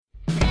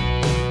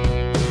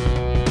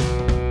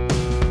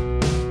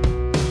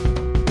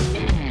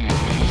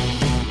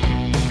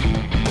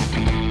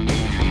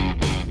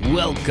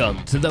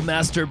Welcome to the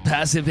Master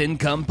Passive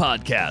Income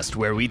Podcast,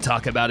 where we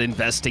talk about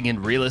investing in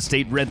real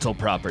estate rental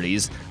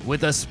properties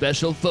with a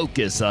special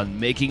focus on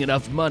making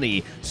enough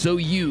money so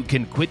you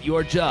can quit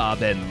your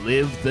job and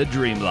live the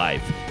dream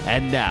life.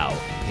 And now,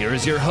 here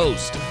is your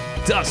host,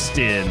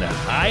 Dustin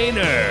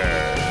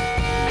Heiner.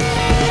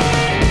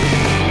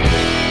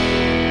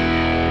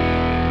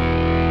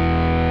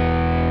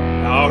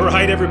 All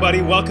right,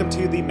 everybody, welcome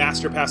to the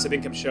Master Passive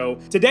Income Show.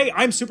 Today,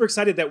 I'm super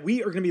excited that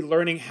we are going to be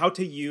learning how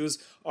to use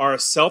our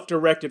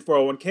self-directed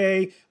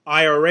 401k,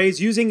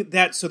 IRAs, using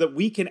that so that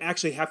we can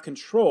actually have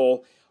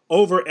control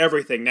over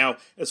everything. Now,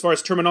 as far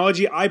as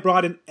terminology, I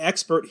brought an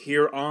expert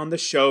here on the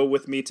show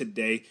with me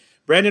today,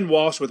 Brandon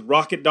Walsh with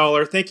Rocket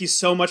Dollar. Thank you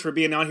so much for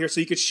being on here so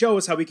you could show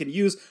us how we can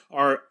use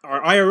our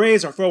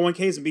IRAs, our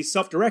 401ks, and be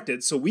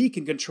self-directed so we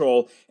can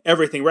control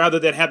everything rather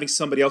than having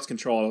somebody else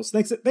control us.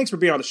 Thanks for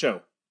being on the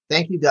show.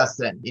 Thank you,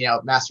 Dustin.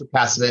 Master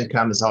Passive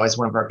Income is always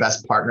one of our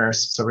best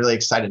partners, so really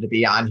excited to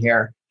be on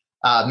here.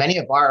 Many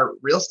of our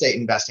real estate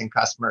investing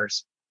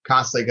customers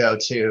constantly go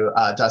to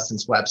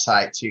Dustin's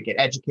website to get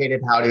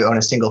educated how to own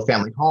a single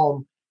family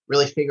home,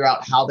 really figure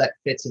out how that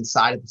fits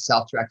inside of the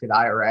self-directed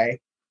IRA.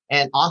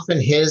 And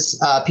often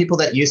his people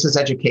that use his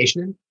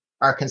education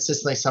are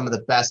consistently some of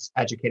the best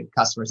educated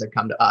customers that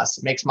come to us.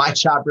 It makes my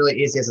job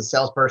really easy as a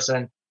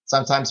salesperson.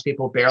 Sometimes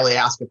people barely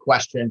ask a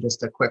question,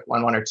 just a quick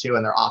one or two,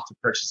 and they're off to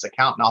purchase an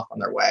account and off on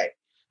their way.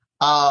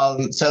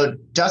 So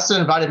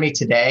Dustin invited me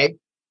today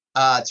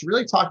to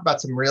really talk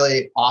about some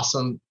really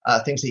awesome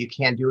things that you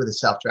can do with a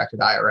self-directed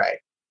IRA.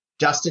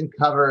 Dustin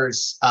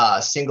covers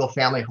single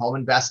family home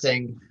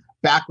investing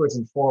backwards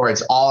and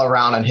forwards all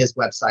around on his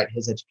website,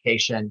 his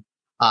education,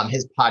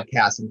 his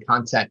podcast and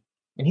content.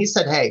 And he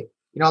said, hey,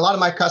 a lot of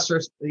my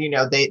customers,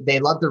 they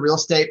love the real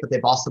estate, but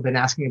they've also been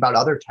asking about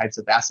other types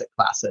of asset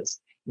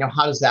classes.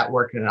 How does that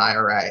work in an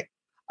IRA?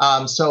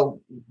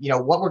 So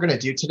what we're going to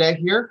do today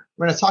here,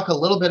 we're going to talk a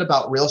little bit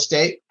about real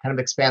estate, kind of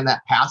expand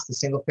that past the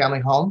single family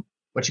home,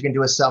 what you can do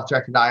with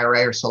self-directed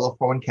IRA or solo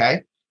 401k.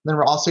 And then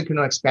we're also going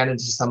to expand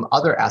into some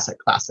other asset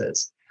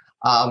classes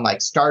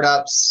like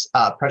startups,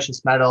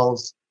 precious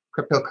metals,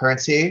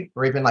 cryptocurrency,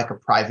 or even like a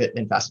private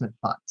investment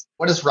fund.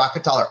 What does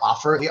Rocket Dollar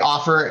offer? We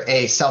offer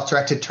a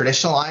self-directed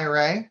traditional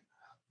IRA,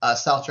 a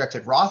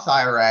self-directed Roth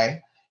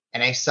IRA,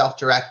 and a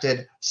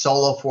self-directed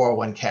solo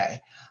 401k.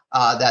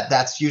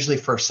 That's usually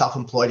for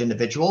self-employed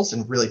individuals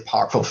and really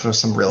powerful for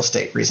some real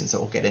estate reasons that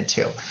we'll get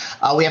into.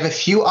 We have a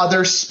few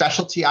other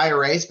specialty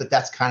IRAs, but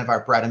that's kind of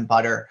our bread and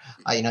butter,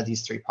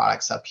 these three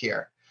products up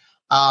here.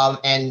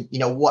 And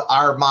what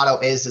our motto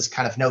is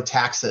kind of no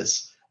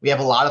taxes. We have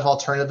a lot of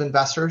alternative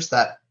investors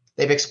that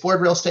they've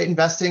explored real estate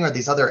investing or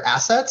these other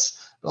assets,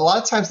 but a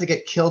lot of times they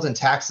get killed in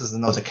taxes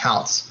in those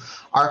accounts.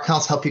 Our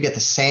accounts help you get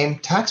the same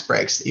tax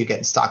breaks that you get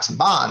in stocks and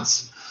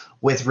bonds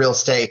with real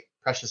estate,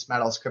 precious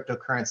metals,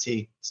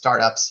 cryptocurrency,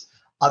 startups,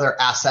 other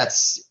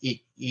assets,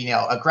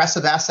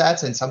 aggressive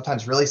assets, and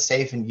sometimes really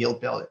safe and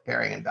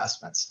yield-bearing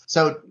investments.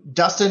 So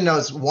Dustin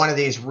knows one of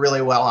these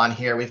really well on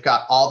here. We've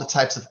got all the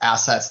types of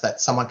assets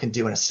that someone can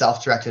do in a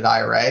self-directed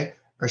IRA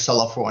or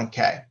solo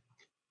 401k.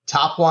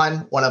 Top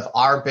one of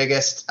our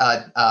biggest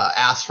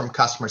asks from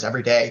customers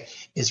every day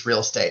is real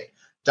estate.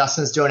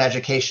 Dustin's doing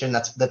education.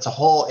 That's a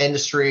whole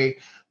industry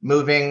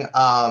moving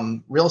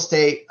real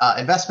estate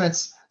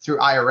investments through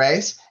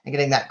IRAs and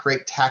getting that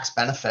great tax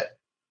benefit.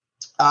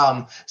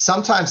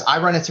 Sometimes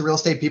I run into real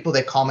estate people,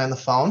 they call me on the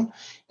phone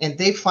and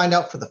they find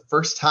out for the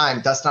first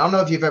time, Dustin, I don't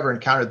know if you've ever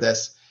encountered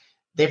this.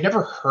 They've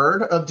never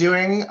heard of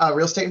doing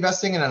real estate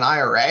investing in an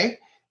IRA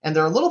and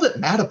they're a little bit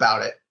mad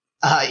about it.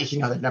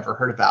 They've never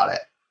heard about it.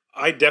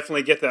 I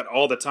definitely get that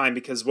all the time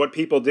because what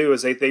people do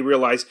is they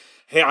realize,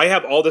 hey, I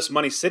have all this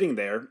money sitting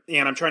there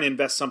and I'm trying to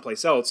invest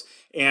someplace else.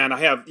 And I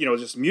have,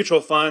 just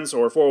mutual funds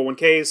or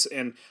 401ks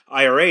and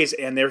IRAs.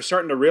 And they're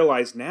starting to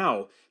realize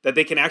now that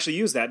they can actually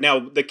use that. Now,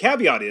 the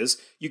caveat is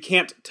you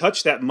can't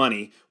touch that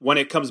money when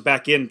it comes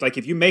back in. Like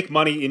if you make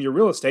money in your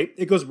real estate,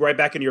 it goes right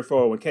back into your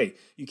 401k.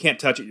 You can't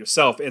touch it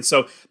yourself. And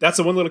so that's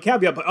the one little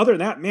caveat. But other than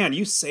that, man,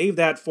 you save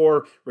that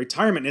for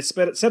retirement.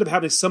 Instead of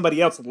having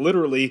somebody else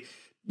literally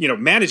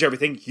manage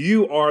everything,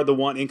 you are the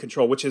one in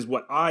control, which is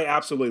what I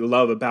absolutely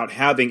love about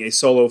having a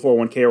solo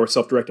 401k or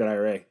self-directed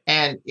IRA.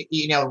 And,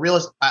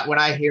 when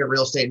I hear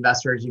real estate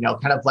investors,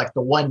 kind of like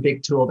the one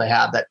big tool they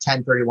have, that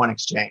 1031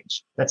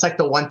 exchange, that's like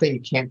the one thing you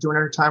can't do in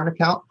a retirement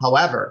account.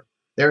 However,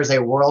 there is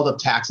a world of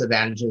tax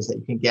advantages that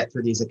you can get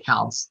through these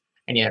accounts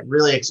and yet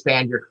really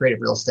expand your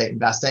creative real estate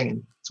investing.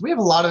 And so we have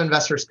a lot of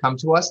investors come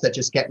to us that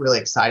just get really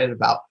excited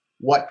about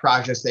what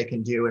projects they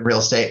can do in real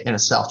estate in a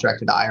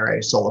self-directed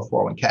IRA, solo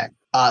 401k.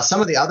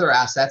 Some of the other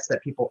assets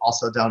that people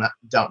also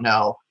don't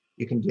know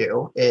you can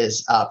do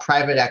is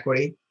private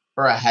equity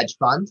or a hedge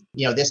fund.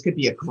 This could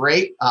be a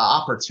great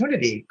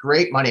opportunity,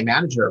 great money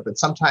manager, but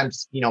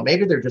sometimes,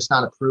 maybe they're just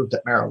not approved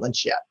at Merrill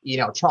Lynch yet.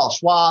 Charles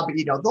Schwab,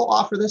 they'll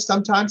offer this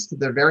sometimes to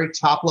their very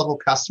top level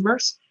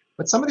customers,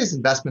 but some of these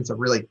investments are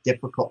really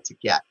difficult to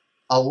get.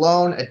 A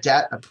loan, a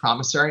debt, a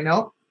promissory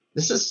note.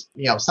 This is,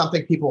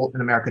 something people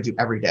in America do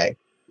every day.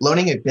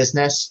 Loaning a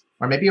business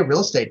or maybe a real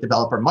estate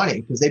developer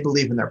money because they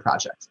believe in their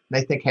project. And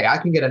they think, hey, I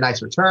can get a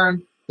nice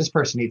return. This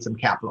person needs some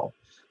capital.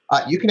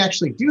 You can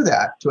actually do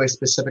that to a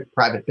specific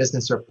private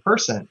business or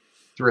person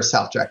through a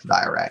self-directed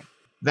IRA.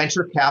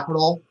 Venture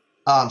capital,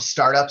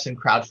 startups and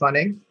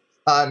crowdfunding.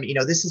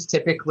 This is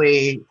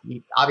typically,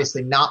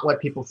 obviously not what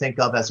people think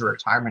of as a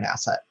retirement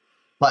asset,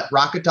 but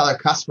Rocket Dollar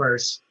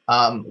customers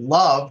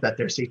love that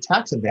there's a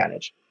tax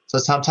advantage. So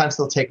sometimes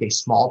they'll take a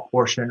small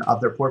portion of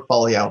their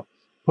portfolio,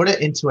 put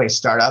it into a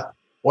startup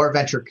or a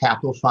venture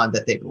capital fund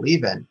that they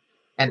believe in.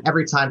 And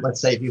every time, let's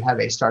say if you have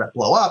a startup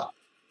blow up,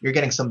 you're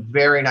getting some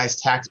very nice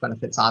tax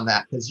benefits on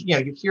that because,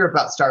 you hear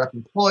about startup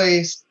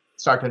employees,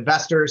 startup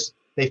investors,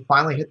 they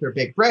finally hit their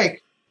big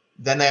break,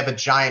 then they have a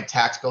giant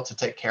tax bill to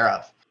take care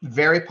of.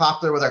 Very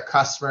popular with our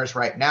customers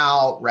right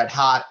now, red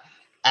hot.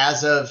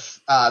 As of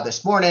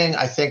this morning,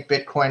 I think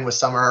Bitcoin was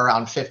somewhere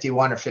around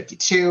 51 or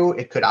 52.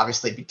 It could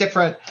obviously be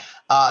different.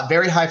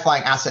 Very high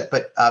flying asset,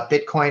 but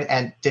Bitcoin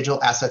and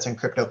digital assets and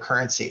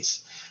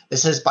cryptocurrencies.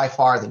 This is by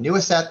far the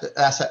newest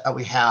asset that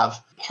we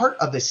have. Part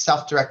of the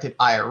self-directed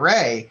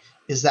IRA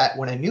is that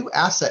when a new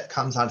asset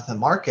comes onto the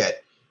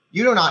market,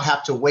 you do not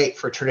have to wait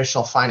for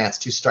traditional finance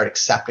to start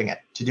accepting it,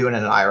 to do it in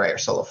an IRA or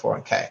solo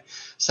 401k.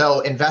 So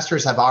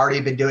investors have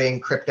already been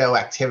doing crypto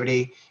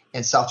activity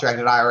in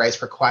self-directed IRAs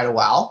for quite a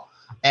while.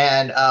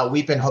 And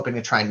we've been hoping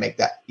to try and make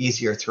that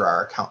easier through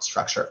our account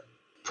structure.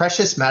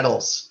 Precious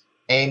metals,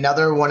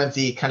 another one of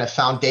the kind of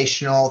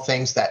foundational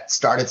things that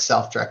started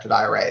self-directed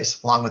IRAs,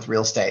 along with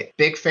real estate.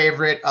 Big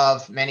favorite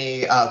of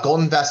many gold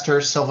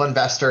investors, silver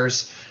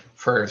investors.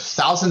 For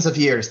thousands of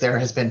years, there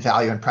has been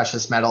value in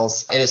precious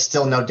metals. It is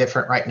still no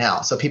different right now.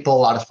 So people a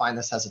lot of find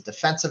this as a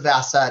defensive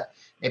asset,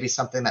 maybe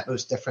something that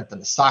moves different than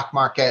the stock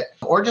market,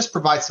 or just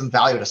provide some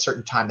value at a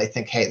certain time. They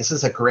think, hey, this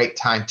is a great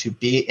time to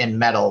be in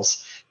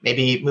metals,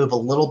 maybe move a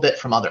little bit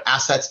from other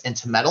assets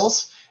into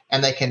metals,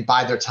 and they can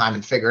buy their time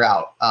and figure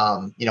out,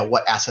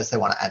 what assets they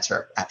want to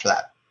enter after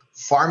that.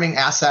 Farming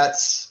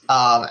assets,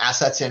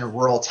 assets in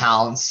rural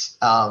towns,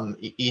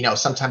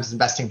 sometimes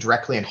investing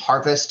directly in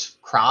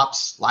harvest,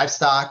 crops,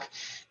 livestock.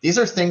 These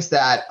are things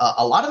that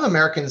a lot of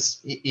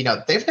Americans,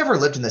 they've never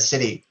lived in the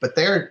city, but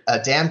they're a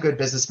damn good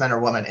businessman or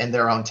woman in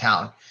their own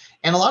town.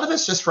 And a lot of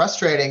it's just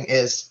frustrating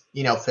is,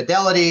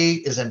 Fidelity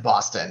is in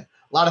Boston,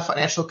 a lot of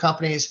financial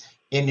companies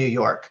in New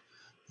York.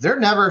 They're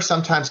never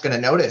sometimes going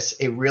to notice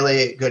a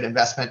really good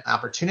investment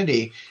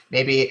opportunity,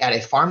 maybe at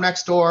a farm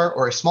next door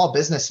or a small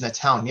business in a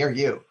town near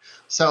you.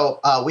 So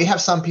we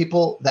have some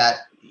people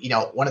that,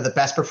 one of the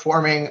best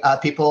performing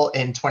people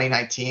in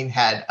 2019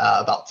 had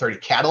about 30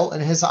 cattle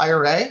in his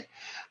IRA.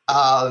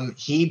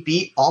 He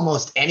beat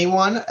almost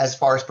anyone as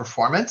far as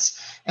performance.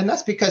 And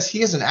that's because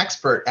he is an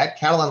expert at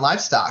cattle and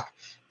livestock.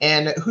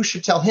 And who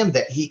should tell him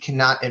that he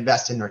cannot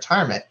invest in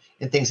retirement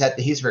in things that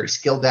he's very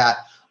skilled at,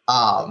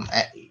 can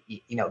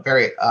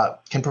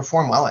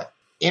perform well in.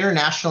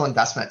 International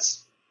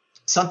investments,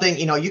 something,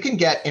 you can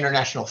get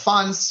international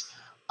funds,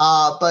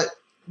 but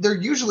they're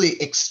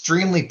usually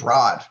extremely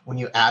broad when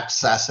you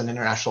access an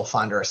international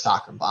fund or a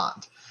stock or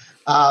bond.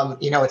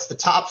 It's the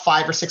top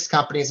 5 or 6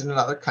 companies in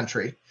another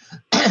country.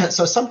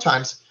 So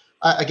sometimes,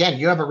 again,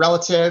 you have a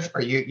relative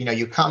or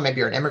you come, maybe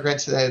you're an immigrant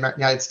to the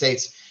United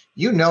States,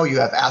 you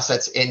have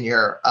assets in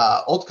your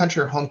old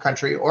country or home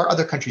country or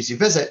other countries you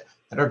visit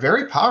that are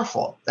very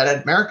powerful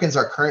that Americans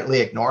are currently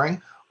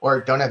ignoring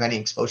or don't have any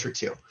exposure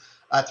to.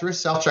 Through a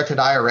self-directed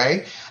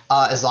IRA,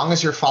 as long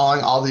as you're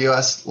following all the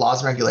U.S.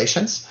 laws and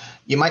regulations,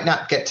 you might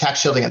not get tax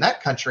shielding in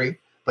that country,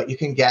 but you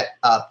can get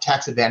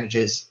tax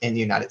advantages in the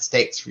United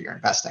States for your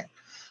investing.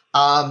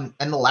 And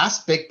the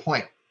last big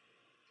point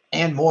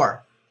and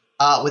more,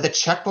 with a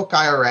checkbook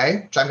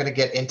IRA, which I'm going to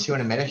get into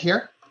in a minute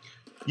here,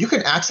 you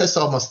can access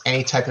almost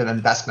any type of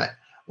investment,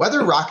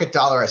 whether Rocket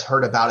Dollar has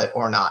heard about it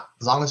or not.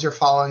 As long as you're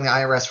following the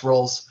IRS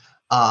rules,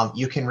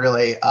 you can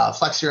really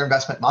flex your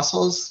investment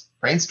muscles,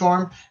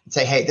 brainstorm, and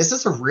say, hey, this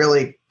is a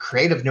really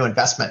creative new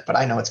investment, but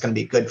I know it's going to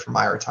be good for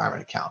my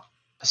retirement account.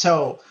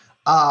 So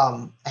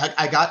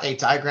I got a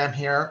diagram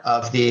here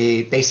of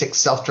the basic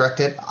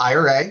self-directed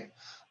IRA,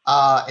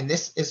 and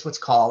this is what's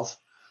called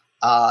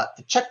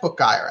the checkbook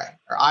IRA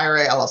or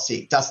IRA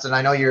LLC. Dustin,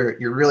 I know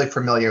you're really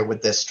familiar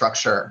with this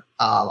structure.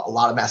 A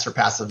lot of master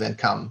passive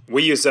income.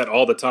 We use that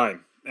all the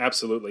time.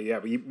 Absolutely, yeah.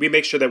 We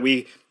make sure that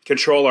we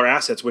control our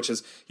assets, which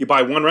is you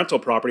buy one rental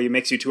property, it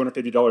makes you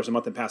 $250 a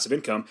month in passive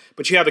income,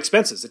 but you have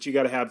expenses that you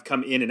got to have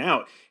come in and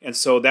out. And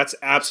so that's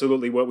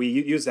absolutely what we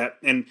use that.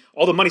 And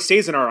all the money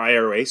stays in our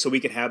IRA so we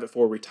can have it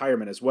for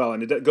retirement as well.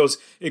 And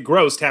it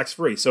grows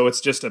tax-free. So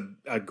it's just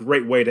a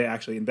great way to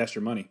actually invest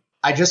your money.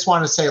 I just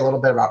want to say a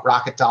little bit about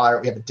Rocket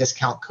Dollar. We have a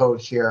discount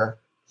code here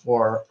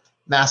for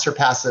master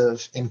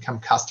passive income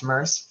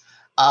customers.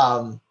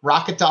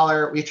 Rocket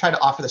Dollar, we try to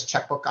offer this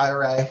checkbook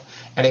IRA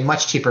at a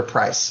much cheaper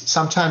price.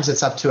 Sometimes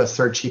it's up to a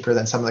third cheaper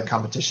than some of the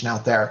competition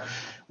out there.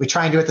 We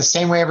try and do it the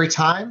same way every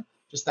time,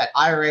 just that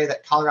IRA,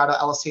 that Colorado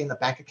LLC in the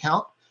bank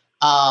account.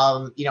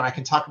 I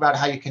can talk about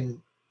how you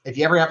can, if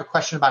you ever have a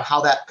question about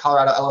how that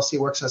Colorado LLC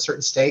works in a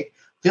certain state,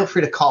 feel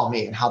free to call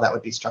me and how that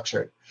would be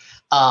structured.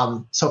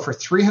 So for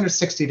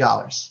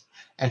 $360,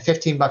 and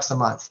 $15 a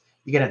month,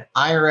 you get an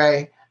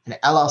IRA, an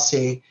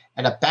LLC,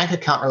 and a bank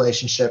account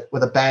relationship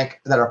with a bank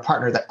that are a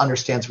partner that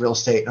understands real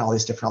estate and all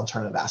these different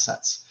alternative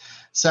assets.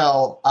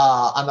 So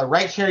on the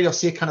right here, you'll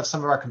see kind of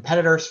some of our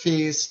competitors'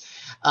 fees,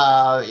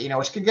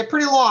 which can get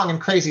pretty long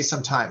and crazy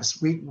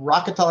sometimes.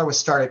 Rocket Dollar was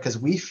started because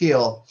we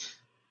feel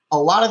a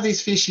lot of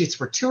these fee sheets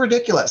were too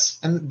ridiculous,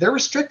 and they're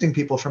restricting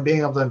people from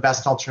being able to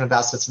invest in alternative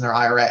assets in their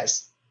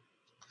IRAs.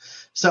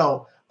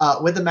 So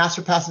with the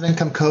Master Passive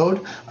Income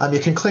code, you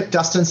can click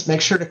Dustin's.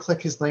 Make sure to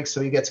click his link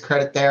so he gets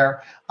credit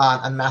there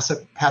on Master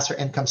Passive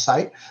Income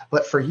site.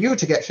 But for you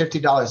to get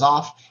 $50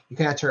 off, you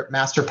can enter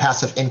Master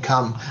Passive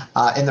Income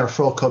in the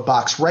referral code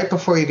box right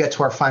before you get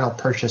to our final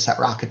purchase at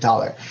Rocket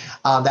Dollar.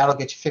 That'll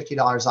get you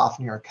 $50 off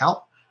in your account.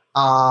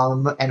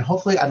 And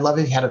hopefully, I'd love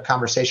if you had a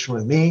conversation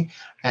with me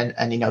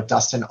and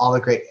Dustin, all the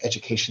great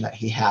education that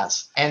he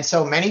has. And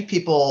so many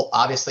people,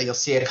 obviously, you'll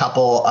see a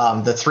couple,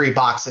 the 3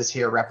 boxes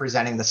here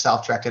representing the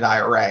self-directed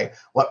IRA,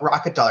 what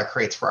Rocket Dollar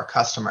creates for our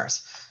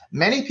customers.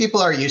 Many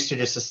people are used to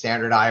just a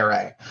standard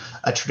IRA,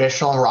 a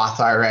traditional Roth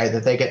IRA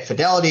that they get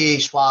Fidelity,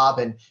 Schwab,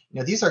 and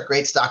these are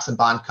great stocks and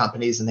bond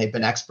companies, and they've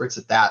been experts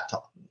at that to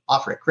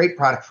offer a great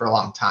product for a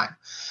long time.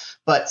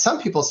 But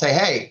some people say,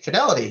 hey,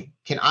 Fidelity,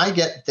 can I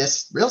get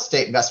this real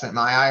estate investment in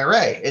my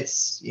IRA?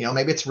 It's,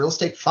 maybe it's a real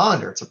estate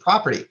fund or it's a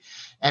property.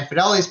 And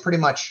Fidelity is pretty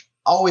much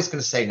always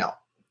going to say no.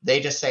 They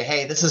just say,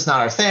 hey, this is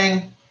not our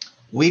thing.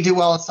 We do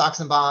well in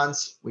stocks and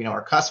bonds. We know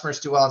our customers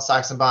do well in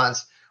stocks and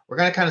bonds. We're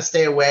going to kind of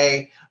stay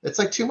away. It's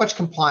like too much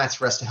compliance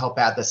for us to help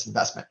add this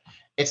investment.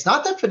 It's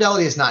not that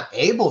Fidelity is not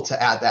able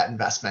to add that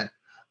investment.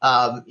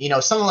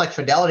 Someone like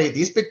Fidelity,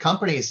 these big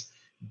companies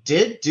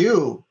did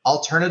do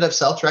alternative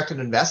self-directed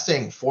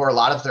investing for a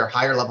lot of their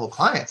higher level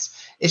clients.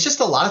 It's just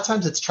a lot of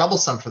times it's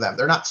troublesome for them.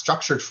 They're not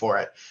structured for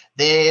it.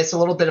 It's a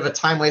little bit of a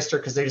time waster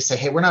because they just say,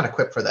 hey, we're not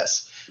equipped for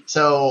this.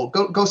 So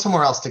go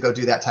somewhere else to go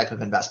do that type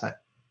of investment.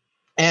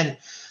 And,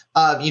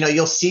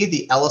 you'll see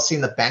the LLC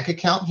in the bank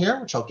account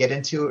here, which I'll get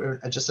into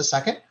in just a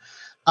second.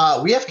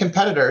 We have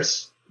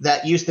competitors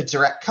that use the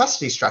direct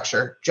custody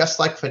structure, just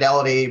like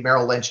Fidelity,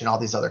 Merrill Lynch, and all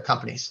these other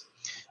companies.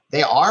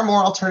 They are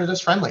more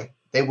alternatives friendly.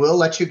 They will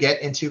let you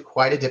get into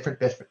quite a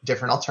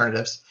different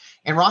alternatives.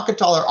 And Rocket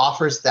Dollar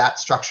offers that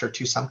structure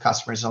to some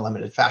customers in a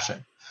limited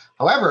fashion.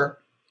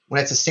 However,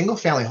 when it's a single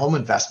family home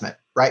investment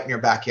right in your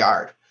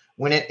backyard,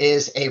 when it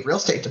is a real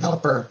estate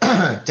developer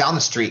down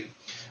the street,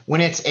 when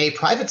it's a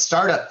private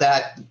startup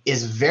that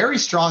is very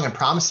strong and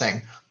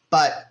promising,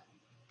 but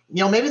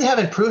maybe they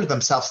haven't proved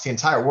themselves to the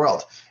entire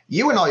world,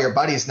 you and all your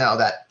buddies know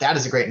that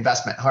is a great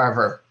investment.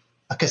 However,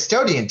 a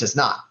custodian does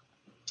not.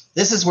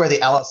 This is where the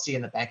LLC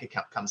and the bank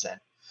account comes in.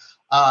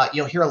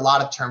 You'll hear a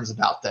lot of terms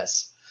about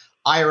this.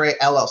 IRA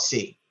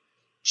LLC,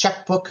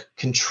 checkbook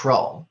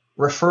control,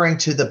 referring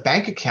to the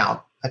bank account,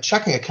 a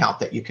checking account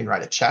that you can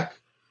write a check,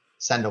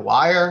 send a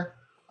wire,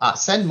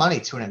 send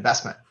money to an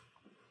investment.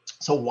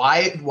 So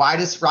why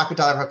does Rocket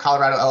Dollar have a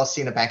Colorado LLC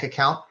and a bank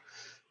account?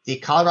 The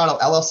Colorado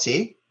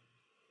LLC,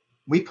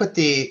 we put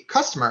the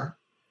customer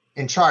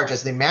in charge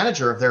as the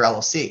manager of their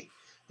LLC.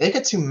 They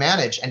get to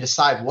manage and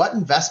decide what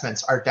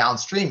investments are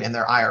downstream in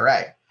their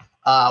IRA.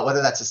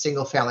 Whether that's a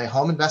single family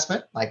home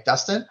investment like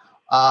Dustin,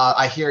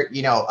 I hear,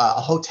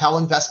 a hotel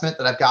investment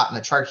that I've got in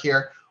the chart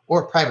here,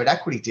 or a private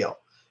equity deal.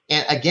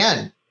 And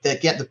again,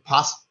 the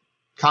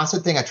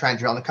constant thing I try and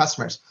drill on the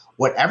customers,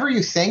 whatever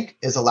you think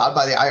is allowed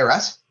by the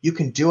IRS, you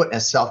can do it in a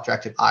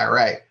self-directed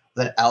IRA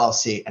with an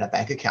LLC and a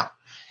bank account.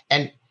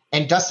 And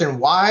Dustin,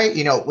 why,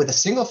 with a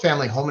single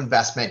family home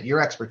investment,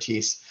 your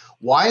expertise,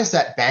 why is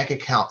that bank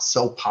account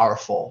so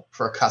powerful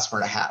for a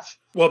customer to have?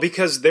 Well,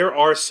 because there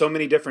are so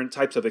many different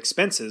types of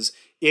expenses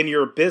in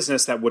your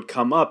business that would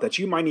come up that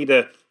you might need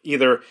to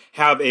either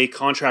have a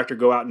contractor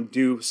go out and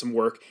do some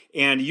work,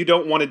 and you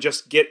don't want to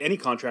just get any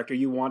contractor.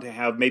 You want to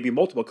have maybe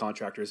multiple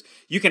contractors.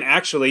 You can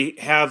actually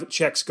have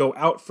checks go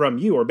out from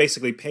you, or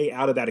basically pay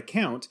out of that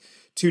account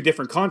to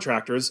different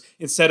contractors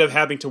instead of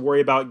having to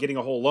worry about getting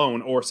a whole loan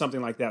or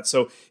something like that.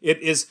 So it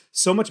is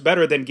so much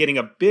better than getting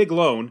a big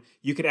loan.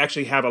 You could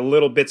actually have a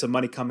little bits of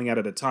money coming out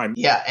at a time.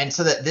 Yeah, and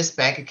so that this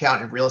bank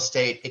account in real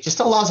estate, it just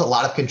allows a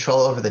lot of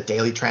control over the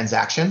daily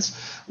transactions,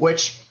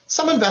 which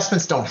some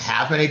investments don't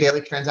have many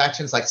daily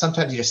transactions. Like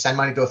sometimes you just send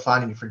money to a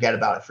fund and you forget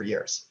about it for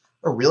years.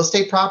 Or real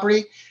estate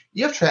property,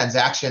 you have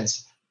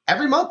transactions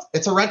every month.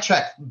 It's a rent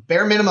check.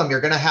 Bare minimum,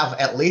 you're going to have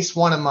at least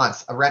one a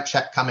month, a rent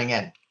check coming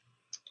in.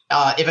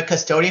 If a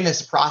custodian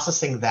is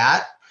processing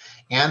that,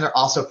 and they're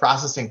also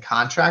processing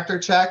contractor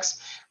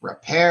checks,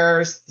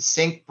 repairs, the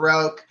sink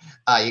broke,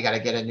 you got to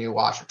get a new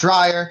washer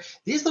dryer.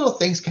 These little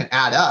things can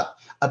add up.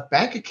 A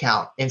bank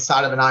account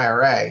inside of an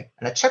IRA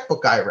and a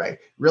checkbook IRA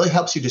really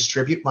helps you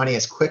distribute money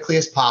as quickly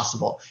as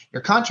possible.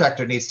 Your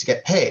contractor needs to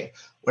get paid.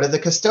 What if the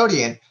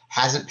custodian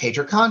hasn't paid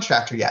your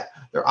contractor yet?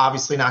 They're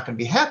obviously not going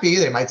to be happy.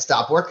 They might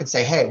stop work and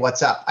say, hey,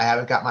 what's up? I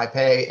haven't got my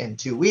pay in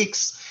 2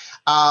 weeks.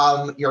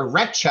 Your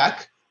rent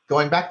check,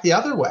 going back the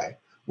other way.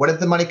 What if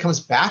the money comes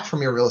back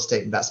from your real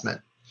estate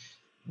investment?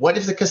 What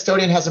if the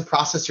custodian hasn't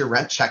processed your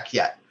rent check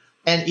yet?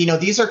 And,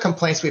 these are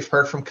complaints we've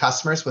heard from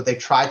customers where they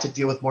tried to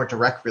deal with more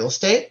direct real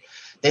estate.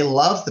 They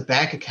love the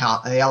bank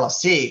account and the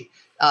LLC.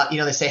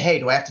 They say, hey,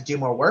 do I have to do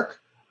more work?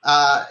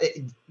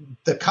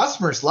 The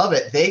customers love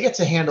it. They get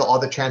to handle all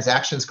the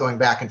transactions going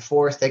back and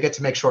forth. They get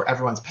to make sure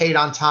everyone's paid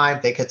on time.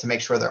 They get to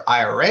make sure their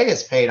IRA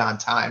is paid on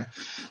time.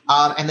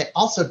 And they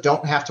also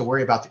don't have to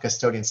worry about the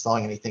custodian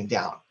slowing anything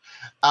down.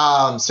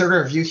 So to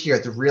review here,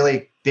 the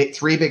really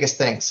three biggest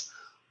things.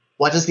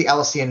 What does the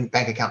LLC and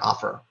bank account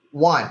offer?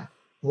 1,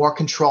 more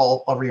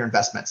control over your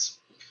investments.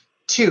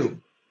 2,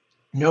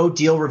 no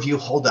deal review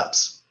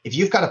holdups. If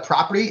you've got a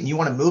property and you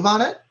want to move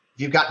on it,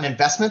 if you've got an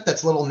investment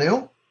that's a little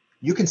new,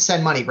 you can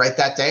send money right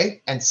that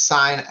day and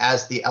sign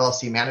as the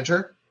LLC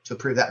manager to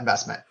approve that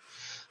investment.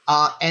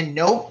 And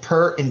no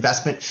per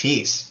investment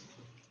fees.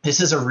 This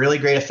is a really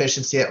great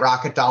efficiency that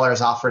Rocket Dollar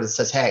has offered. It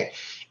says, hey,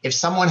 if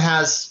someone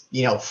has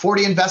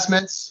 40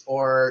 investments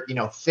or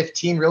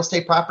 15 real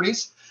estate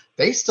properties,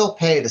 they still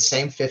pay the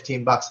same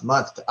 $15 a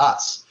month to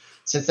us.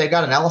 Since they've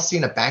got an LLC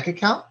and a bank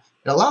account,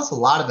 it allows a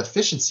lot of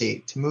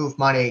efficiency to move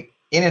money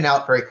in and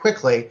out very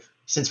quickly.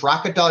 Since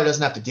Rocket Dollar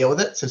doesn't have to deal with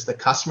it, since the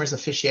customer's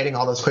officiating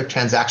all those quick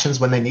transactions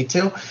when they need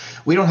to,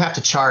 we don't have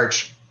to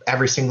charge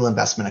every single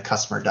investment a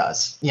customer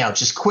does.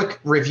 Just quick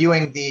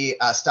reviewing the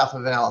stuff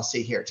of an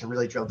LLC here to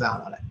really drill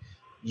down on it.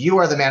 You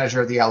are the manager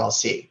of the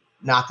LLC,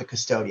 not the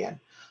custodian.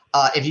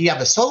 If you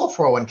have a solo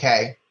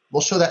 401k,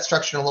 we'll show that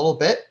structure in a little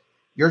bit.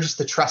 You're just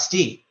the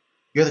trustee.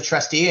 You're the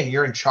trustee and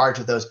you're in charge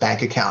of those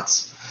bank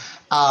accounts.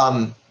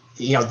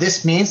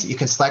 This means that you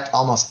can select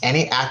almost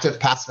any active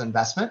passive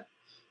investment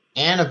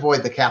and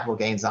avoid the capital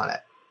gains on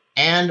it.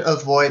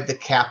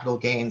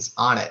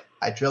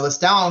 I drill this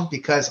down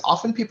because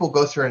often people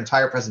go through an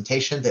entire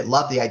presentation. They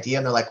love the idea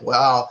and they're like,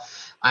 well,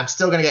 I'm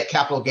still going to get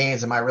capital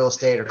gains in my real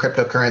estate or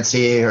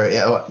cryptocurrency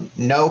or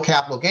no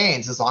capital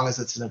gains as long as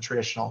it's in a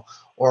traditional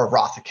or a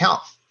Roth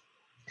account.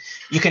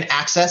 You can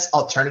access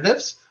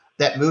alternatives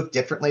that move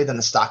differently than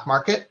the stock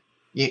market.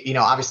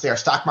 Obviously our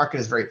stock market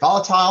is very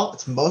volatile.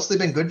 It's mostly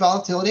been good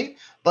volatility,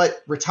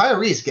 but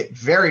retirees get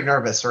very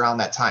nervous around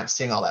that time,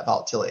 seeing all that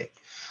volatility.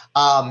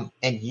 And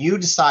you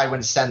decide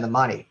when to send the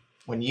money.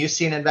 When you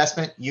see an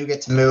investment, you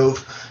get to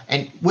move.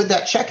 And with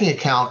that checking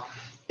account,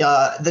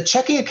 the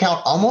checking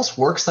account almost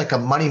works like a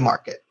money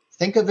market.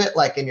 Think of it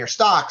like in your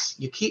stocks,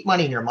 you keep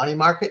money in your money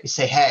market. You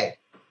say, hey,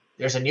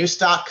 there's a new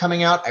stock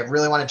coming out. I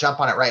really want to jump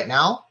on it right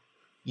now.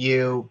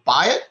 You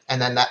buy it,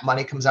 and then that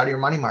money comes out of your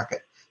money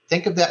market.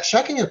 Think of that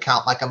checking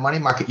account like a money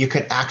market. You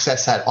can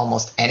access that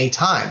almost any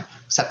time,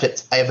 except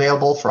it's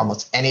available for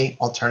almost any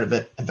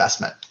alternative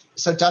investment.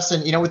 So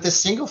Dustin, with this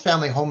single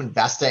family home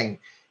investing,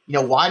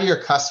 why do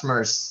your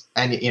customers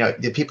and,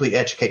 the people you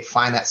educate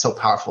find that so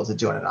powerful to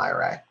do in an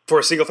IRA? For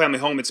a single family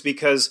home, it's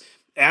because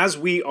as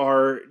we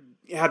are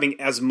having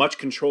as much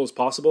control as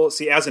possible,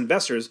 as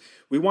investors,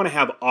 we want to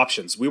have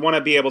options. We want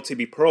to be able to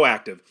be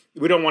proactive.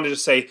 We don't want to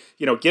just say,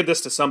 give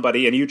this to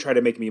somebody and you try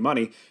to make me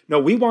money. No,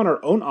 we want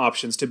our own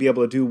options to be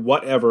able to do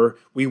whatever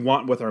we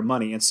want with our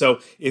money. And so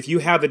if you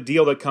have a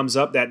deal that comes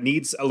up that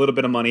needs a little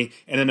bit of money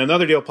and then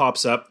another deal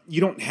pops up, you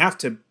don't have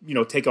to,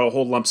 take a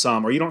whole lump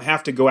sum, or you don't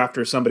have to go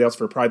after somebody else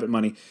for private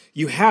money.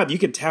 You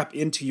can tap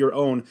into your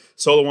own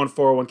Solo One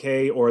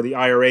 401k or the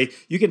IRA.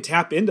 You can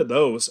tap into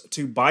those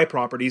to buy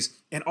properties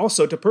and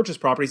also to purchase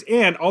properties,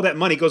 and all that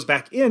money goes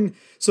back in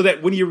so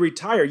that when you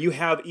retire, you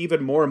have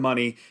even more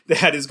money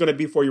that is going to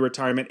be for your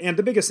retirement. And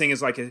the biggest thing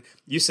is, like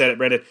you said it,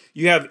 Brandon,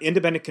 you have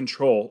independent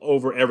control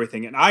over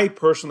everything. And I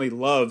personally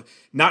love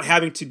not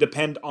having to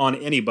depend on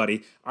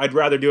anybody. I'd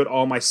rather do it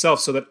all myself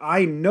so that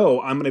I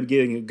know I'm going to be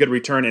getting a good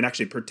return and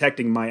actually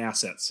protecting my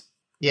assets.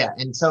 Yeah.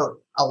 And so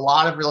a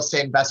lot of real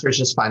estate investors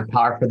just find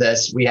power for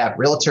this. We have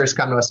realtors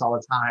come to us all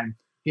the time,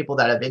 people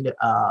that have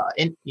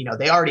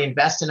they already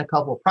invest in a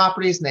couple of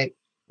properties, and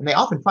they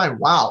often find,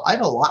 wow, I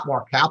have a lot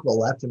more capital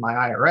left in my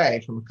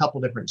IRA from a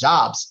couple different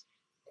jobs.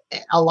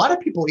 A lot of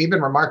people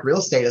even remark real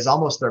estate as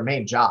almost their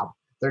main job.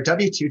 Their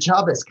W-2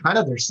 job is kind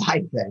of their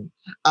side thing.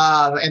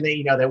 And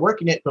they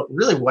work in it, but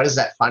really what is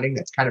that funding?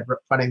 That's kind of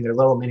funding their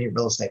little mini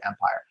real estate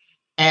empire.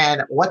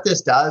 And what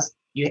this does,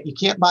 you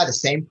can't buy the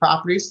same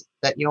properties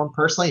that you own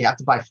personally. You have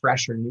to buy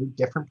fresh or new,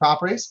 different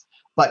properties.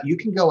 But you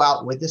can go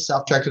out with this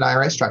self-directed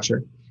IRA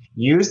structure,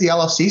 use the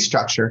LLC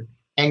structure,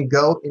 and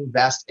go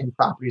invest in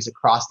properties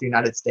across the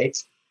United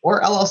States,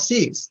 or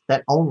LLCs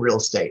that own real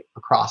estate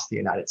across the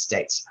United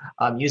States,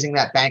 using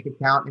that bank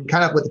account and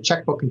kind of with the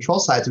checkbook control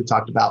sides we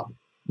talked about,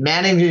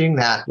 managing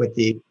that with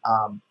the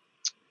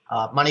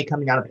money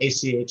coming out of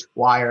ACH,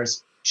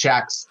 wires,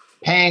 checks,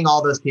 paying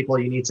all those people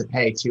you need to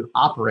pay to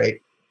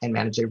operate and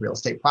manage a real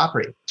estate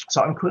property.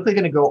 So I'm quickly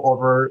going to go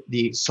over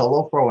the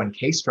solo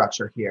 401k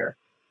structure here.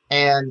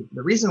 And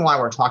the reason why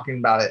we're talking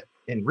about it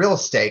in real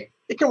estate,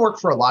 it can work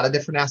for a lot of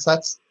different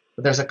assets,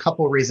 but there's a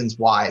couple of reasons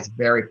why it's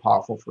very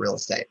powerful for real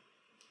estate.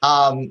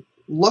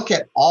 Look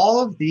at all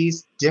of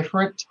these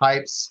different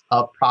types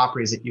of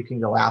properties that you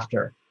can go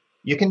after.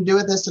 You can do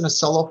this in a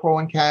solo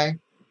 401k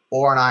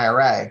or an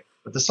IRA,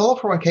 but the solo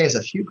 401k has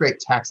a few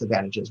great tax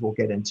advantages we'll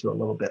get into a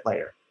little bit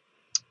later.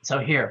 So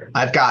here,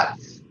 I've got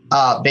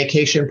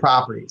vacation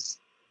properties,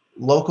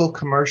 local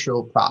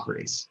commercial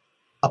properties,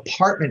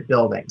 apartment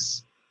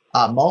buildings,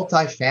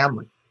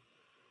 multifamily,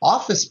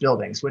 office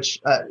buildings, which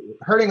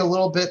hurting a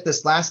little bit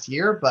this last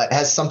year, but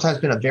has sometimes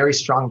been a very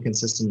strong and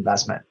consistent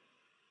investment.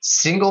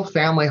 Single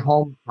family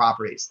home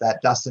properties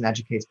that Dustin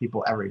educates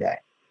people every day.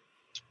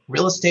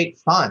 Real estate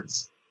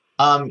funds,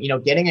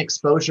 getting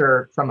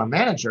exposure from a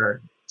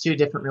manager to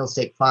different real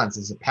estate funds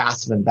as a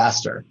passive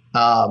investor.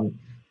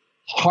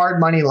 Hard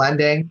money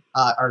lending,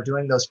 are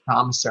doing those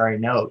promissory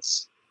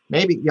notes.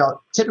 Maybe,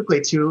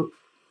 typically to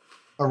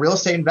a real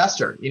estate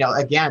investor.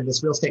 Again,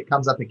 this real estate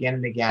comes up again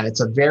and again.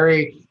 It's a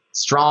very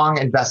strong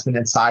investment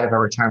inside of a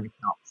retirement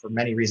account for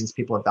many reasons.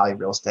 People have valued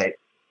real estate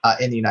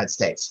in the United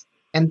States.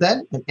 And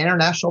then an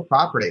international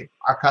property.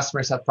 Our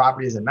customers have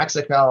properties in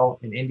Mexico,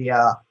 in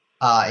India,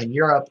 in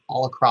Europe,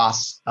 all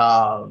across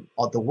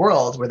the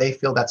world where they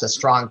feel that's a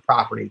strong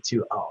property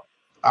to own.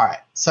 All right.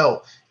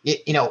 So,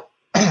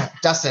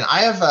 Dustin,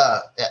 I have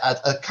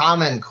a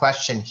common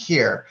question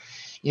here.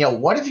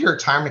 What if your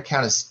retirement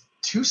account is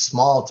too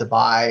small to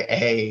buy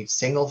a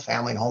single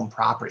family home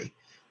property?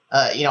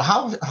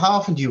 How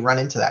often do you run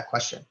into that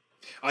question?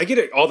 I get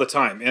it all the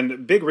time. And the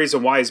big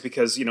reason why is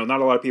because,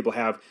 not a lot of people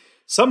have.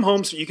 Some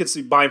homes you can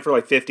see buying for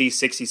like 50,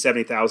 60,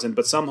 70,000,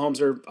 but some homes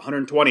are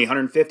 120,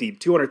 150,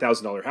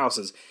 $200,000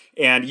 houses.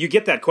 And you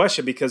get that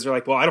question because they're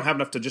like, well, I don't have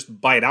enough to just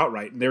buy it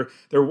outright. And they're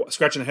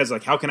scratching their heads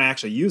like, how can I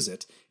actually use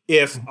it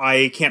if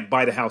I can't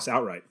buy the house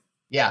outright?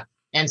 Yeah.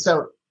 And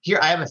so here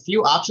I have a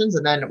few options.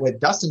 And then what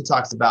Dustin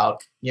talks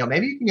about,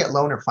 maybe you can get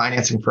loan or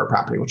financing for a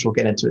property, which we'll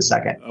get into in a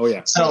second. Oh,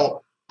 yeah.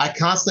 So I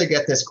constantly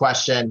get this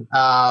question,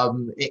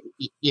 and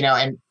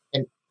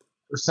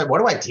so what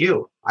do I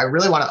do? I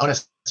really want to own a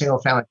single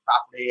family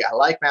property. I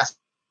like massive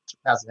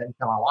passive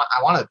income.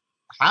 I want to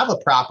have a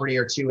property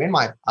or two in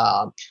my,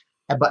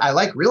 but I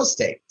like real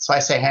estate. So I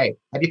say, hey,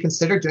 have you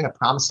considered doing a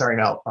promissory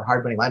note or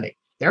hard money lending?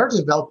 There are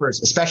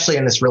developers, especially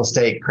in this real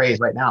estate craze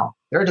right now,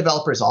 there are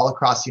developers all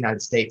across the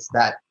United States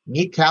that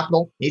need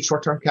capital, need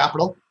short-term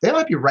capital. They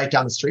might be right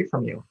down the street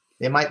from you.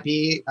 They might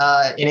be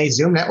in a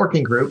Zoom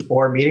networking group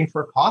or meeting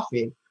for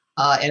coffee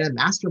in a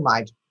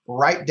mastermind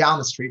right down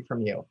the street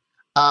from you.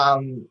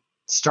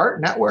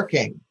 Start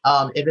networking.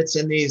 If it's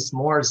in these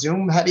more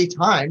Zoom heavy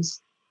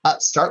times,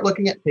 start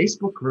looking at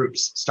Facebook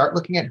groups. Start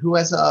looking at who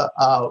has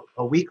a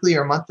weekly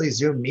or monthly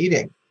Zoom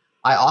meeting.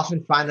 I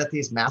often find that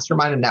these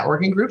mastermind and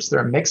networking groups, they're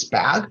a mixed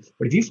bag.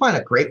 But if you find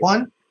a great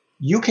one,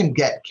 you can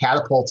get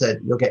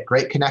catapulted. You'll get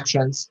great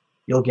connections.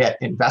 You'll get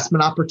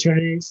investment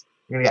opportunities.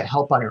 You're going to get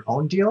help on your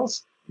own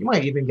deals. You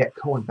might even get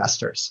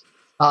co-investors.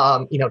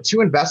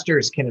 Two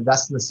investors can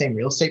invest in the same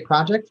real estate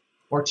project,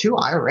 or two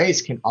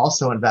IRAs can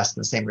also invest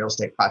in the same real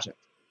estate project.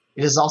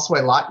 It is also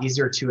a lot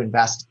easier to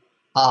invest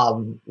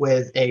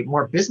with a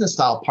more business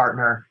style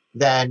partner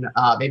than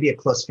maybe a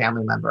close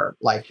family member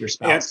like your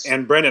spouse.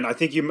 And Brendan, I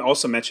think you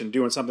also mentioned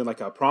doing something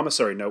like a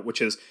promissory note,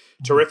 which is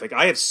terrific.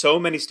 I have so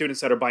many students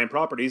that are buying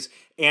properties,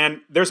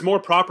 and there's more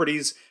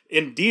properties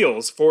in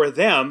deals for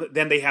them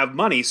than they have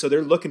money. So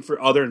they're looking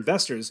for other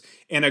investors,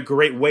 and a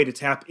great way to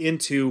tap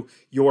into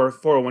your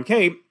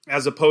 401k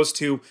as opposed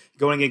to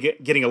going and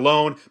getting a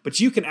loan.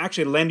 But you can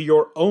actually lend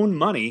your own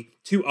money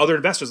to other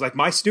investors, like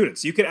my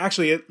students. You can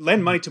actually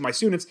lend money to my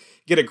students,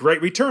 get a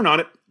great return on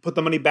it, put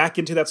the money back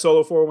into that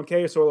solo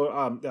 401k or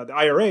solo the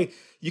IRA.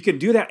 You can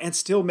do that and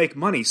still make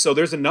money. So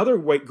there's another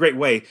great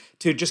way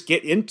to just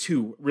get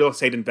into real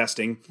estate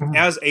investing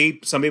as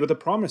somebody with a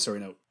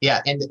promissory note.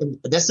 Yeah, and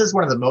this is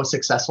one of the most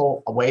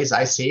successful ways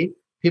I see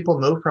people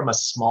move from a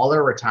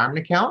smaller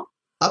retirement account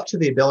up to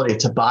the ability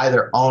to buy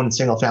their own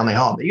single family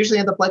home. They usually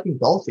end up liking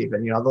both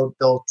even.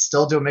 They'll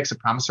still do a mix of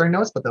promissory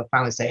notes, but they'll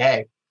finally say,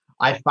 hey,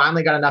 I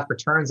finally got enough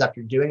returns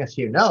after doing a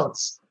few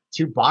notes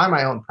to buy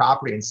my own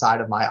property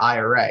inside of my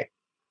IRA.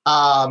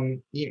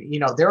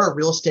 There are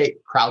real estate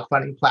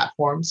crowdfunding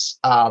platforms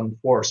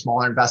for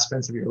smaller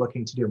investments if you're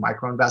looking to do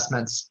micro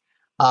investments.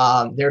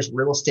 There's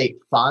real estate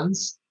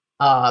funds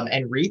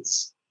and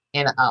REITs.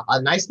 And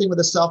a nice thing with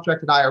a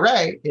self-directed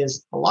IRA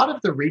is a lot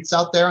of the REITs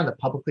out there in the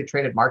publicly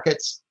traded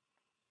markets,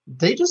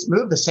 they just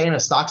move the same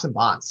as stocks and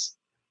bonds.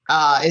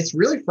 It's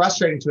really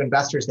frustrating to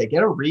investors. They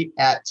get a REIT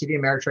at TD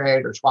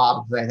Ameritrade or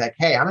Schwab and they think,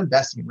 hey, I'm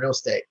investing in real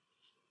estate.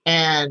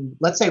 And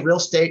let's say real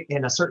estate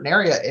in a certain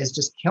area is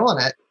just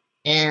killing it.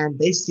 And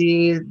they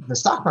see the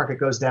stock market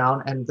goes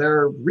down and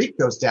their REIT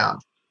goes down.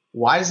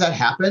 Why does that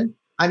happen?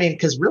 I mean,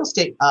 because real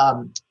estate,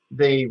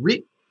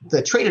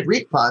 the traded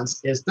REIT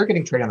funds they're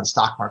getting traded on the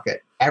stock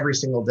market every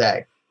single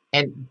day.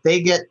 And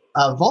they get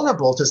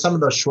vulnerable to some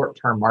of those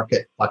short-term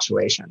market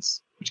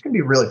fluctuations, which can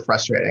be really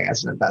frustrating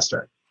as an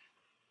investor.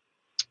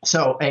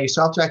 So a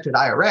self-directed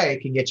IRA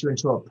can get you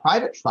into a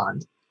private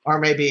fund or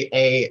maybe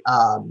a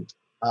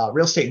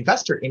real estate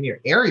investor in your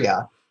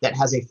area that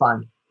has a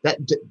fund that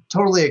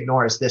totally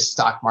ignores this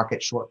stock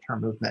market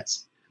short-term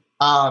movements.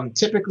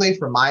 Typically,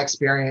 from my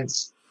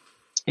experience,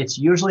 it's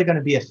usually going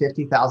to be a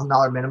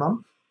 $50,000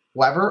 minimum.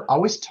 However,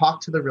 always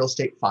talk to the real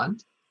estate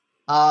fund,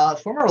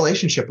 form a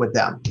relationship with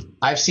them.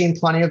 I've seen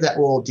plenty of that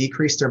will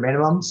decrease their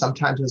minimum,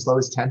 sometimes as low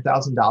as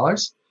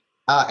 $10,000.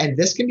 And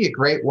this can be a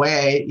great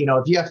way,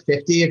 if you have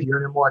 50, if you're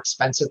in a more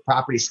expensive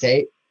property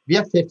state, if you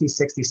have 50,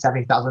 60,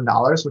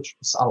 $70,000, which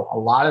a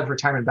lot of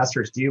retirement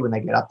investors do when they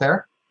get up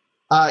there,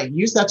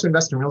 use that to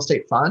invest in a real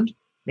estate fund.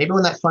 Maybe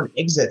when that fund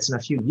exits in a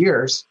few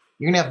years,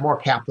 you're going to have more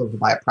capital to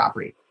buy a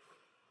property.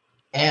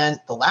 And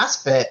the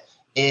last bit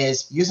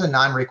is use a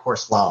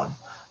non-recourse loan.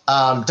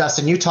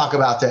 Dustin, you talk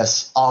about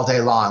this all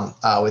day long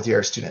with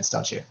your students,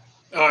 don't you?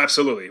 Oh,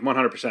 absolutely.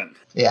 100%.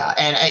 Yeah.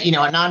 And,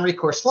 a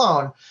non-recourse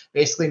loan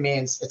basically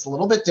means it's a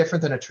little bit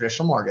different than a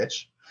traditional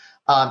mortgage.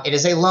 It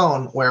is a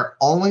loan where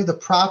only the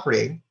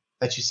property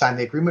that you signed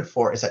the agreement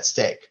for is at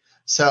stake.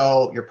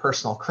 So your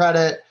personal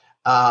credit,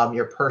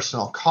 your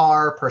personal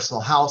car,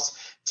 personal house,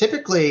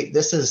 typically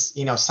this is,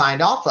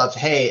 signed off of,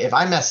 hey, if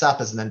I mess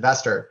up as an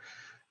investor,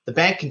 the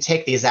bank can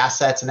take these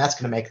assets and that's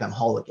going to make them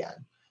whole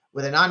again.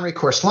 With a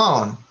non-recourse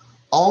loan,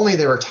 only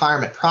the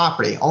retirement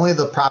property, only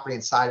the property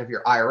inside of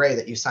your IRA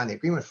that you signed the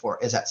agreement for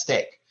is at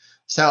stake.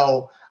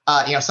 So,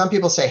 some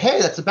people say, hey,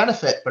 that's a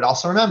benefit, but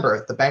also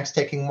remember, the bank's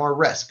taking more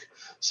risk.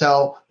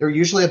 So they're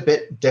usually a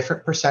bit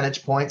different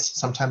percentage points.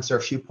 Sometimes they're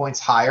a few points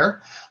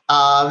higher.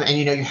 And,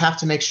 you have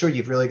to make sure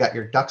you've really got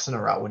your ducks in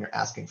a row when you're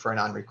asking for a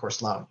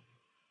non-recourse loan.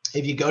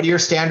 If you go to your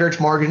standard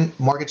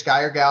mortgage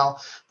guy or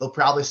gal, they'll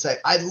probably say,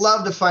 I'd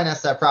love to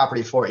finance that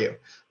property for you.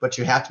 But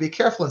you have to be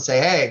careful and say,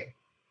 hey,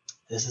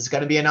 this is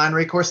going to be a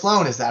non-recourse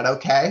loan. Is that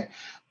okay?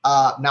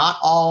 Not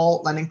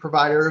all lending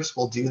providers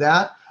will do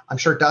that. I'm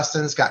sure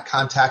Dustin's got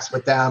contacts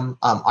with them.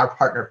 Our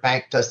partner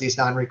bank does these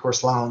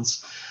non-recourse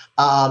loans.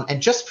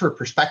 And just for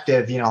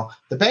perspective,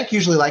 the bank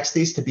usually likes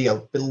these to be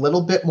a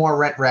little bit more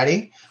rent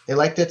ready. They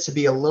like it to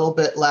be a little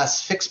bit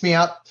less fix me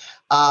up.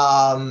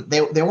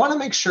 They want to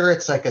make sure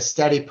it's like a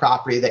steady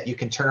property that you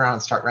can turn around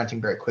and start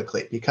renting very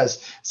quickly,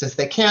 because since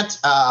they can't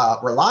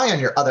rely on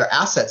your other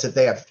assets if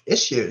they have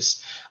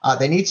issues,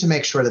 they need to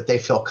make sure that they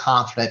feel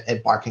confident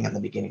embarking in the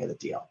beginning of the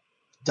deal.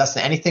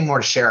 Dustin, anything more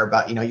to share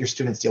about, your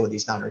students deal with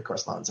these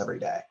non-recourse loans every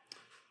day?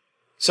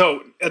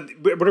 So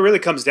what it really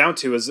comes down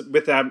to is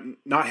with that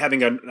not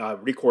having a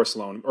recourse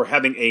loan or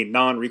having a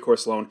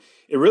non-recourse loan,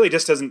 it really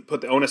just doesn't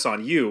put the onus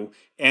on you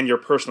and your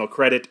personal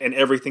credit and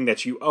everything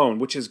that you own,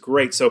 which is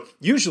great. So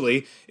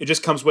usually it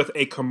just comes with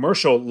a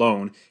commercial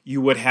loan. You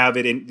would have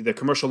it in the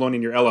commercial loan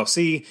in your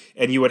LLC,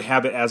 and you would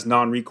have it as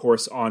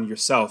non-recourse on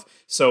yourself.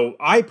 So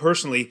I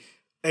personally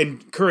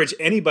encourage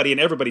anybody and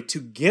everybody to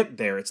get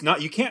there. It's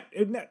not,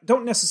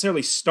 don't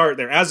necessarily start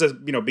there as a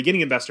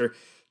beginning investor.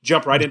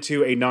 Jump right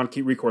into a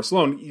non-recourse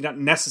loan. You're not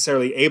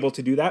necessarily able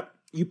to do that.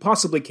 You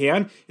possibly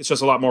can. It's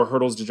just a lot more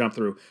hurdles to jump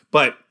through.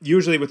 But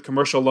usually with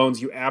commercial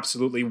loans, you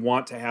absolutely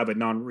want to have a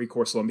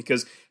non-recourse loan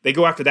because they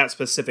go after that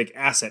specific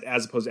asset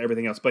as opposed to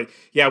everything else. But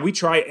yeah, we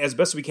try as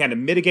best we can to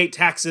mitigate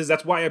taxes.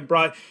 That's why I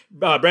brought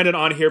Brandon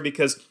on here,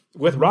 because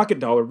with Rocket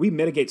Dollar, we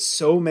mitigate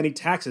so many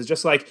taxes,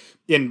 just like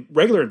in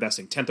regular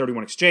investing,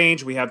 1031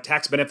 exchange. We have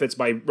tax benefits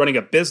by running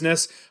a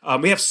business.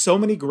 We have so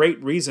many great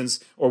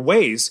reasons or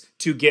ways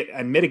to get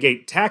and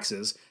mitigate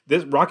taxes.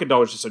 This Rocket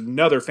Dollar is just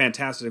another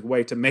fantastic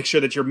way to make sure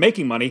that you're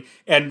making money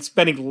and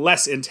spending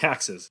less in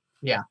taxes.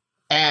 Yeah.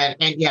 And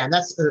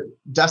that's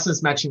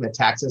Dustin's mentioning the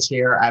taxes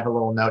here. I have a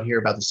little note here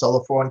about the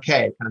solo 401k,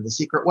 kind of the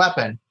secret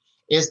weapon,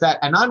 is that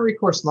a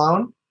non-recourse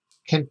loan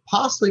can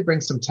possibly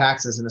bring some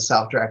taxes in a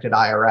self-directed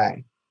IRA.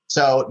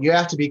 So you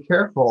have to be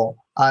careful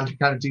to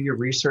kind of do your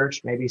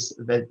research, maybe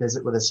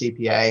visit with a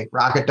CPA.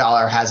 Rocket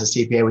Dollar has a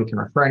CPA. We can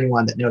refer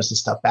anyone that knows this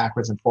stuff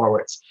backwards and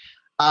forwards.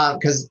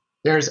 Because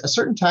there's a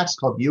certain tax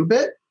called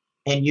UBIT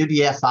and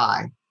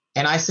UDFI.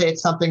 And I say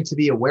it's something to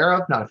be aware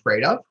of, not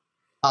afraid of.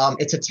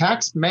 It's a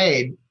tax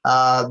made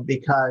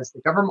because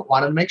the government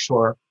wanted to make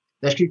sure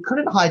that you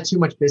couldn't hide too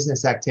much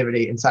business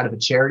activity inside of a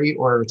charity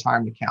or a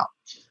retirement account.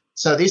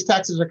 So these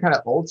taxes are kind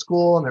of old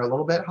school and they're a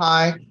little bit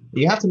high.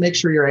 You have to make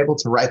sure you're able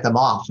to write them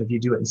off if you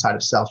do it inside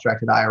of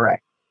self-directed IRA.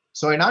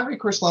 So a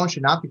non-recourse loan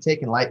should not be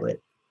taken lightly,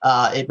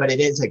 but it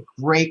is a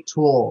great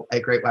tool, a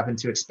great weapon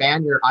to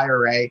expand your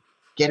IRA,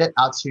 get it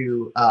out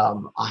to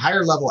a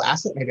higher level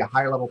asset, maybe a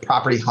higher level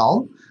property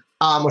home,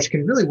 which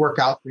can really work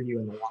out for you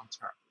in the long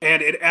term.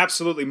 And it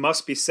absolutely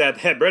must be said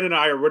that Brandon and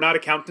I we're not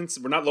accountants,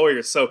 we're not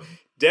lawyers, so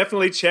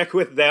definitely check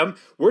with them.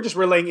 We're just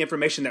relaying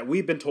information that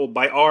we've been told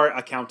by our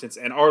accountants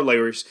and our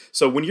lawyers.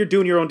 So when you're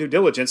doing your own due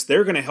diligence,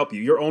 they're going to help you.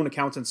 Your own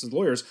accountants and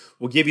lawyers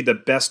will give you the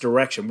best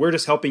direction. We're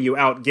just helping you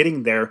out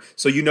getting there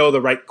so you know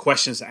the right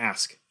questions to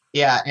ask.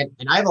 Yeah, and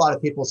I have a lot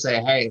of people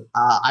say, hey,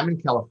 I'm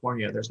in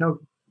California. There's no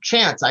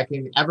chance I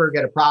can ever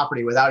get a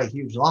property without a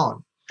huge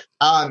loan.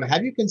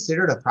 Have you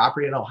considered a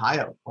property in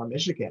Ohio or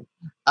Michigan?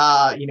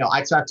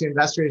 I talk to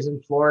investors in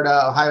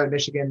Florida, Ohio, and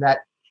Michigan that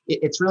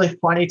it's really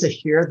funny to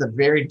hear the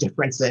very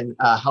difference in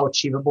how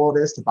achievable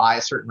it is to buy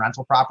a certain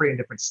rental property in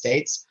different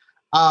states.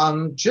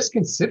 Just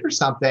consider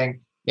something.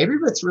 Maybe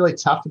if it's really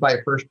tough to buy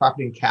a first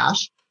property in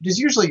cash, which is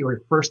usually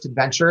your first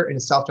adventure in a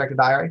self-directed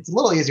IRA, it's a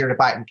little easier to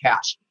buy it in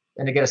cash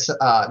than to get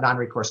a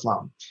non-recourse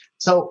loan.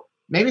 So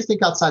maybe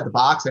think outside the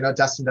box. I know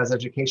Dustin does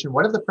education.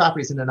 What if the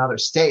property's in another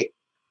state?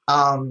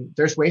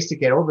 There's ways to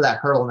get over that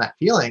hurdle and that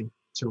feeling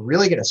to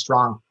really get a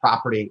strong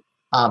property,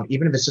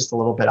 even if it's just a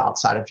little bit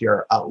outside of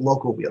your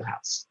local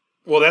wheelhouse.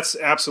 Well, that's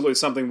absolutely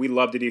something we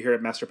love to do here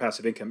at Master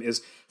Passive Income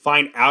is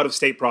find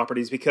out-of-state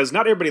properties because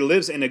not everybody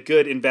lives in a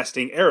good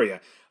investing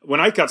area.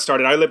 When I got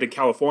started, I lived in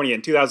California.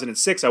 In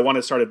 2006, I wanted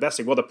to start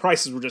investing. Well, the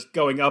prices were just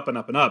going up and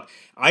up and up.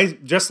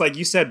 Just like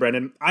you said,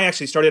 Brendan, I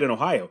actually started in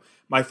Ohio.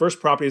 My first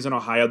property was in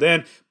Ohio,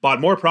 then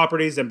bought more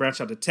properties, then branched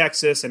out to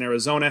Texas and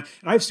Arizona.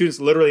 And I have students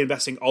literally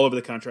investing all over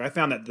the country. I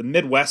found that the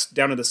Midwest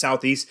down to the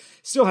Southeast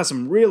still has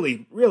some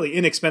really, really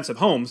inexpensive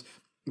homes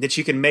that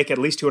you can make at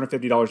least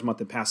 $250 a month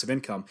in passive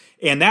income.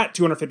 And that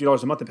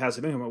 $250 a month in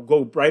passive income will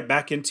go right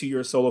back into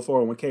your solo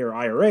 401k or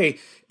IRA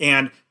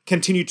and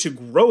continue to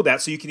grow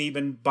that so you can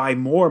even buy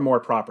more and more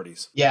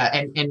properties. Yeah,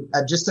 and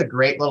just a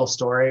great little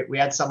story. We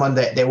had someone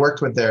that they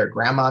worked with their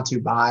grandma to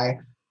buy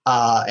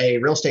a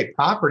real estate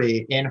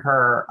property in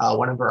her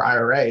one of her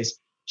IRAs.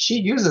 She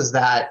uses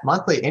that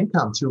monthly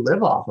income to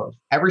live off of.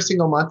 Every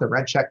single month, the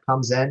rent check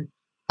comes in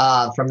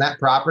from that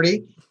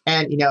property.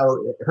 And,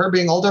 her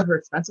being older, her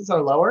expenses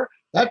are lower.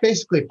 That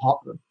basically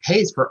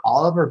pays for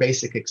all of her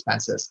basic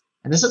expenses.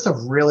 And this is a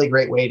really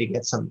great way to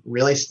get some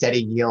really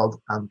steady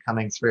yield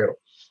coming through.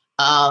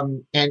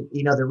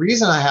 The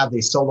reason I have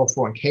the solo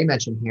 401k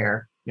mentioned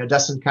here,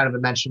 Dustin kind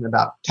of mentioned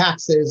about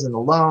taxes and the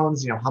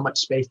loans, how much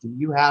space do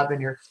you have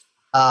in your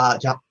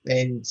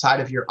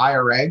inside of your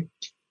IRA,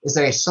 is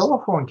that a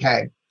solo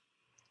 401k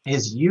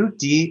is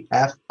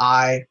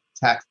UDFI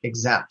tax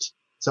exempt.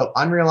 So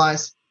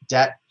unrealized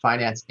debt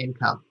finance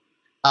income.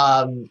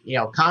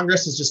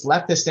 Congress has just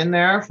left this in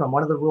there from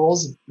one of the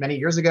rules many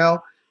years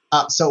ago.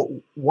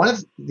 So what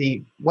does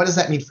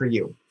that mean for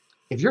you?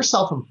 If you're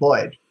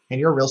self-employed and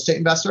you're a real estate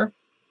investor,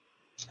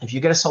 if you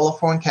get a solo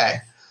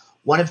 401k,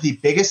 one of the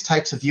biggest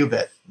types of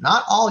UBIT,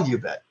 not all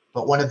UBIT,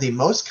 but one of the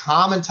most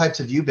common types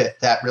of UBIT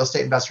that real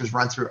estate investors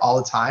run through all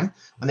the time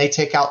when they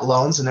take out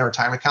loans in their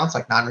retirement accounts,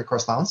 like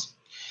non-recourse loans,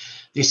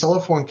 the solo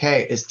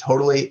 401k is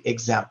totally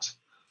exempt.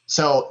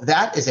 So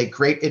that is a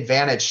great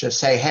advantage to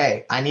say,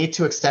 hey, I need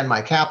to extend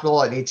my capital.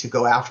 I need to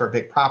go after a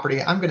big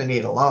property. I'm going to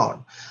need a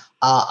loan.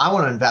 I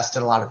want to invest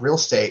in a lot of real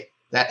estate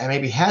that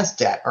maybe has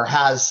debt or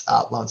has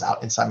loans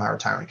out inside my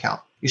retirement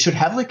account. You should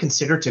heavily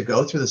consider to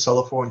go through the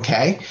solo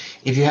 401k.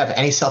 If you have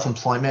any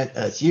self-employment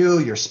as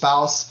your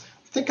spouse,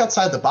 think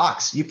outside the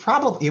box. You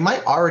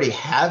might already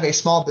have a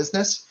small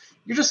business.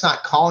 You're just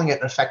not calling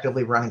it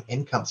effectively running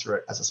income through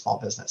it as a small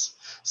business.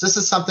 So this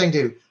is something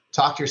to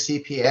talk to your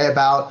CPA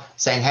about,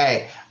 saying,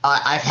 hey,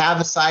 I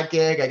have a side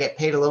gig. I get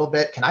paid a little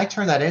bit. Can I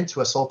turn that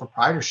into a sole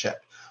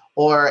proprietorship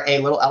or a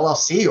little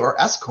LLC or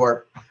S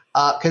Corp?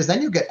 Because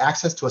then you get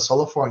access to a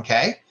solo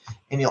 401k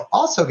and you'll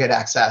also get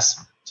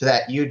access to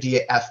that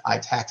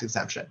UDFI tax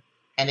exemption.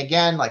 And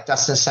again, like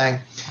Dustin is saying,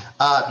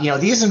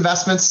 these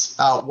investments,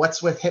 what's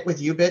hit with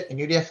UBIT and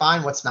UDFI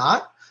and what's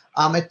not,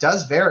 it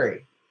does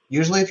vary.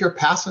 Usually if you're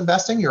passive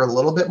investing, you're a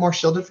little bit more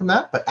shielded from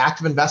that, but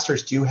active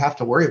investors do have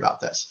to worry about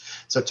this.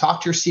 So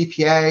talk to your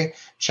CPA,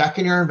 check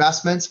in your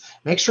investments,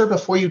 make sure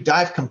before you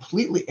dive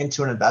completely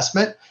into an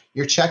investment,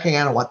 you're checking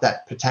in on what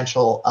that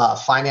potential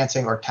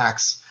financing or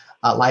tax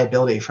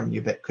liability from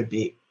UBIT could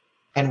be.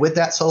 And with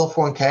that solo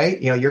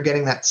 401k, you're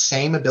getting that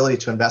same ability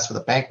to invest with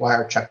a bank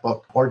wire,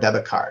 checkbook, or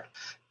debit card.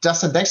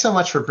 Dustin, thanks so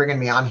much for bringing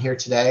me on here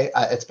today.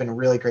 It's been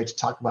really great to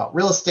talk about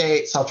real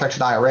estate,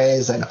 self-directed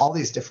IRAs, and all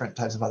these different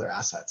types of other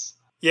assets.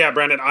 Yeah,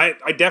 Brandon, I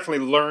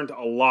definitely learned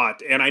a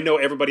lot, and I know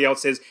everybody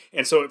else is.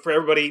 And so for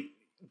everybody,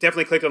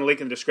 definitely click on the link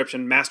in the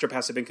description,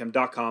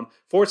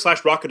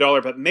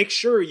 masterpassiveincome.com/rockadollar, but make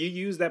sure you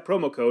use that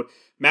promo code,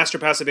 Master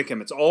Passive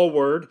Income. It's all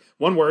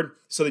one word,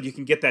 so that you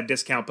can get that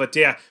discount. But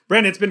yeah,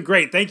 Brandon, it's been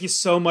great. Thank you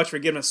so much for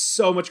giving us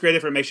so much great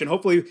information.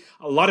 Hopefully,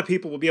 a lot of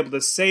people will be able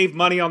to save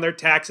money on their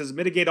taxes,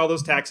 mitigate all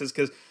those taxes,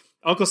 because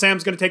Uncle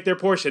Sam's going to take their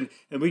portion,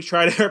 and we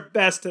tried our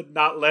best to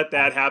not let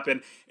that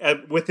happen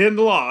within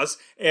the laws,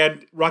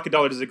 and Rocket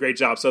Dollar does a great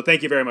job. So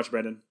thank you very much,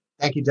 Brendan.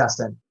 Thank you,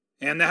 Dustin.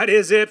 And that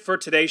is it for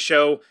today's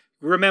show.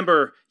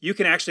 Remember, you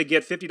can actually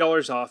get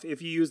 $50 off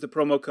if you use the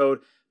promo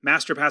code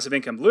Master Passive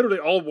Income, literally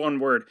all one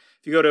word.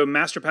 If you go to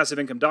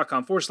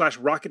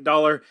masterpassiveincome.com/rocket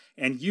dollar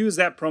and use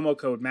that promo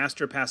code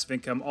Master Passive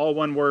Income, all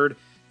one word,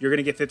 you're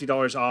going to get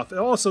 $50 off.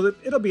 Also,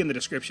 it'll be in the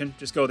description.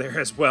 Just go there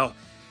as well,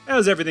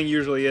 as everything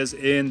usually is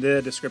in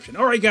the description.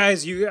 All right,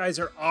 guys, you guys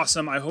are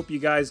awesome. I hope you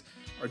guys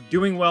are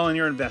doing well in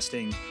your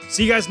investing.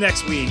 See you guys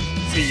next week.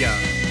 See ya.